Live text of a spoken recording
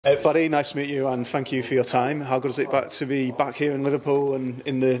Vladdy, nice to meet you and thank you for your time. How good is it to be back here in Liverpool and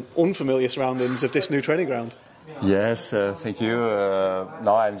in the unfamiliar surroundings of this new training ground? Yes, thank you.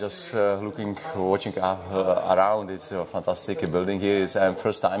 Now I'm just watching around. It's a fantastic building here. It's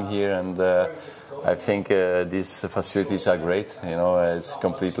first time here, and I think these facilities are great. You know, it's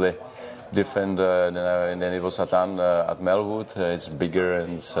completely different than it was at Melwood. It's bigger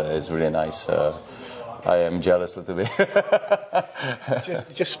and it's really nice. I am jealous a little bit.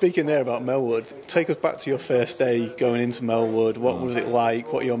 just speaking there about Melwood, take us back to your first day going into Melwood. What was it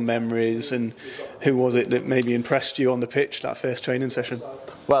like? What are your memories? And who was it that maybe impressed you on the pitch that first training session?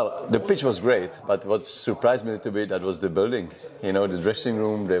 Well, the pitch was great, but what surprised me a little bit, that was the building. You know, the dressing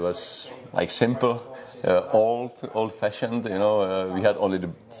room, they was like simple. Old-fashioned, you know. We had only the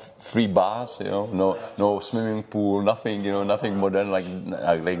 3 bars, you know, no swimming pool, nothing, you know, nothing modern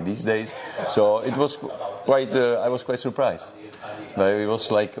like these days. So it was quite. I was quite surprised. It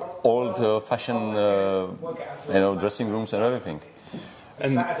was like old-fashioned, you know, dressing rooms and everything.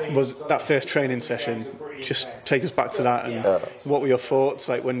 And was that first training session? Just take us back to that, and what were your thoughts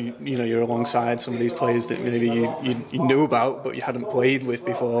like when you're alongside some of these players that maybe you knew about but you hadn't played with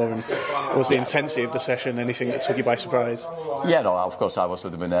before? And was the intensity of the session anything that took you by surprise? Yeah, no, of course I was a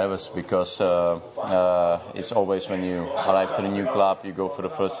little bit nervous because it's always when you arrive to a new club, you go for the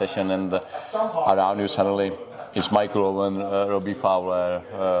first session, and around you suddenly it's Michael Owen, Robbie Fowler,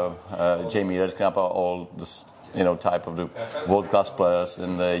 Jamie Redknapp, all this, you know, type of the world-class players,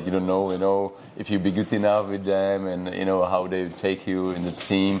 and you don't know, you know, if you be good enough with them, and you know how they take you in the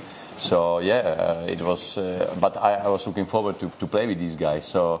team. So yeah, it was. But I was looking forward to play with these guys.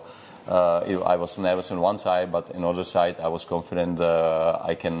 So I was nervous on one side, but on the other side, I was confident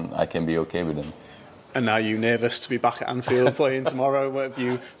I can be okay with them. And are you nervous to be back at Anfield playing tomorrow? What have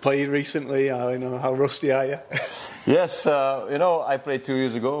you played recently? I know, how rusty are you? Yes, you know, I played 2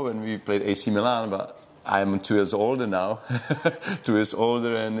 years ago when we played AC Milan, but I'm 2 years older now, 2 years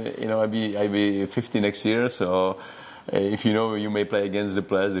older, and you know I'll be 50 next year. So if you know, you may play against the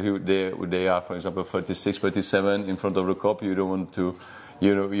players who they are, for example, 36, 37 in front of the cup. You don't want to,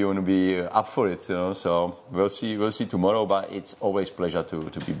 you know, you want to be up for it, you know. So we'll see tomorrow. But it's always a pleasure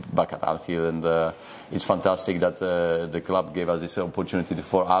to be back at Anfield, and it's fantastic that the club gave us this opportunity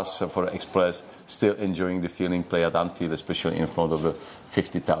for us, for Express, still enjoying the feeling play at Anfield, especially in front of the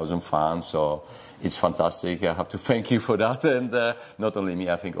 50,000 fans. So it's fantastic. I have to thank you for that, and not only me.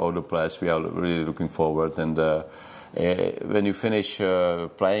 I think all the players, we are really looking forward. And when you finish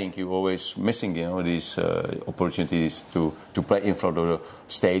playing, you're always missing, you know, these opportunities to play in front of the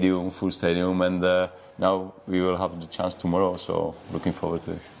stadium, full stadium, and now we will have the chance tomorrow. So looking forward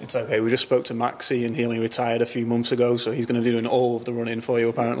to it. It's okay. We just spoke to Maxi, and he only retired a few months ago, so he's going to be doing all of the running for you,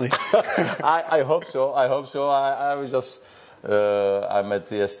 apparently. I hope so. I hope so. I was just. I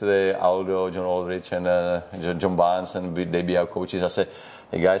met yesterday Aldo, John Aldrich, and John Barnes, and they be our coaches. I said,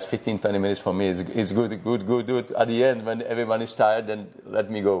 hey guys, 15-20 minutes for me, it's good. At the end, when everyone is tired, then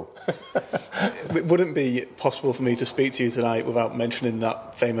let me go. It wouldn't be possible for me to speak to you tonight without mentioning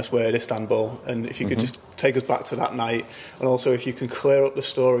that famous word, Istanbul. And if you could just take us back to that night, and also if you can clear up the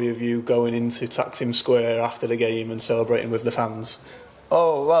story of you going into Taksim Square after the game and celebrating with the fans.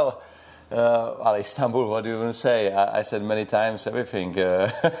 Oh, well, Istanbul, what do you want to say? I said many times everything.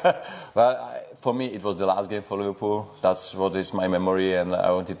 For me, it was the last game for Liverpool. That's what is my memory, and I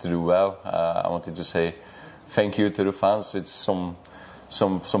wanted to do well. I wanted to say thank you to the fans with some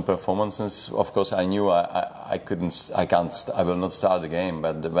performances. Of course, I knew I will not start the game.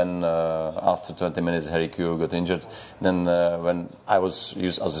 But when after 20 minutes Harry Kewell got injured, then when I was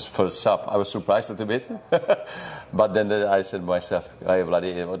used as his first sub, I was surprised a little bit. But then I said to myself, "Hey,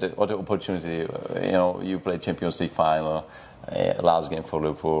 Vladdy, what an opportunity! You know, you played Champions League final, last game for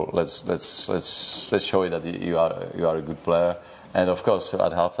Liverpool. Let's show you that you are a good player." And of course,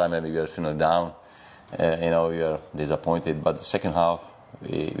 at halftime, maybe we are feeling down. You know, we are disappointed. But the second half,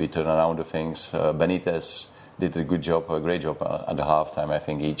 we turn around the things. Benitez did a good job, a great job at the halftime. I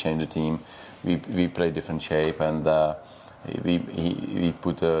think he changed the team. We played different shape, and we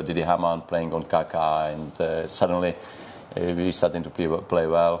put Didi Hamann playing on Kaka, and suddenly we starting to play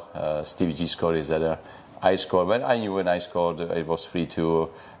well. Stevie G scored his header. I scored. I knew when I scored, it was 3-2.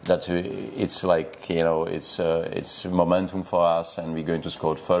 That it's like, you know, it's momentum for us, and we're going to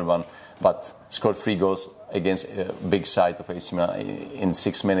score the third one. But scored 3 goals against a big side of AC Milan in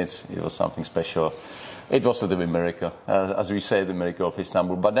 6 minutes. It was something special. It was a little bit miracle, as we say, the miracle of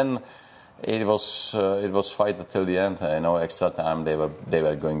Istanbul. But then it was fight until the end. You know, extra time they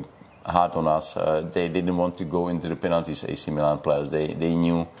were going hard on us. They didn't want to go into the penalties. AC Milan players, they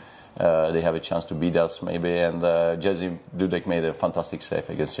knew they have a chance to beat us maybe. And Jerzy Dudek made a fantastic save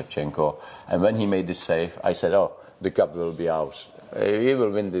against Shevchenko. And when he made this save, I said, oh, the cup will be ours. He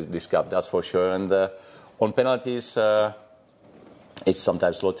will win this cup, that's for sure. And on penalties, it's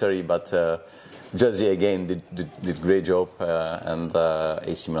sometimes lottery, but Jerzy again did great job. And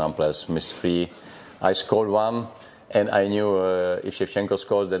AC Milan players missed 3. I scored 1. And I knew if Shevchenko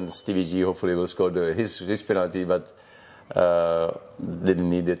scores, then Stevie G hopefully will score his penalty, but didn't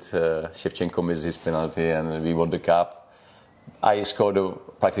need it. Shevchenko missed his penalty, and we won the cup. I scored a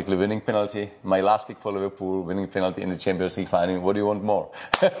practically winning penalty. My last kick for Liverpool, winning penalty in the Champions League final. What do you want more?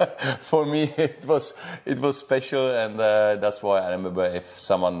 For me, it was special, and that's why I remember if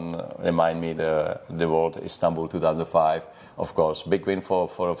someone remind me the World Istanbul 2005. Of course, big win for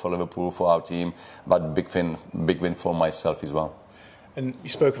Liverpool, for our team, but big win for myself as well. And you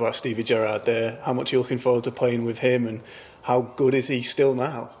spoke about Steven Gerrard there. How much you're looking forward to playing with him, and how good is he still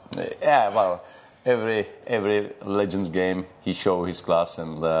now? Yeah, well, every Legends game he shows his class,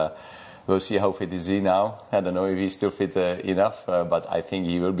 and we'll see how fit is he now. I don't know if he's still fit enough, but I think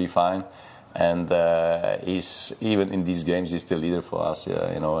he will be fine. And he's even in these games he's still leader for us,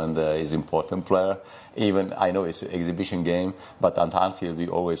 and he's an important player. Even I know it's an exhibition game, but at Anfield we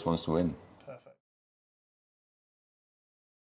always want to win.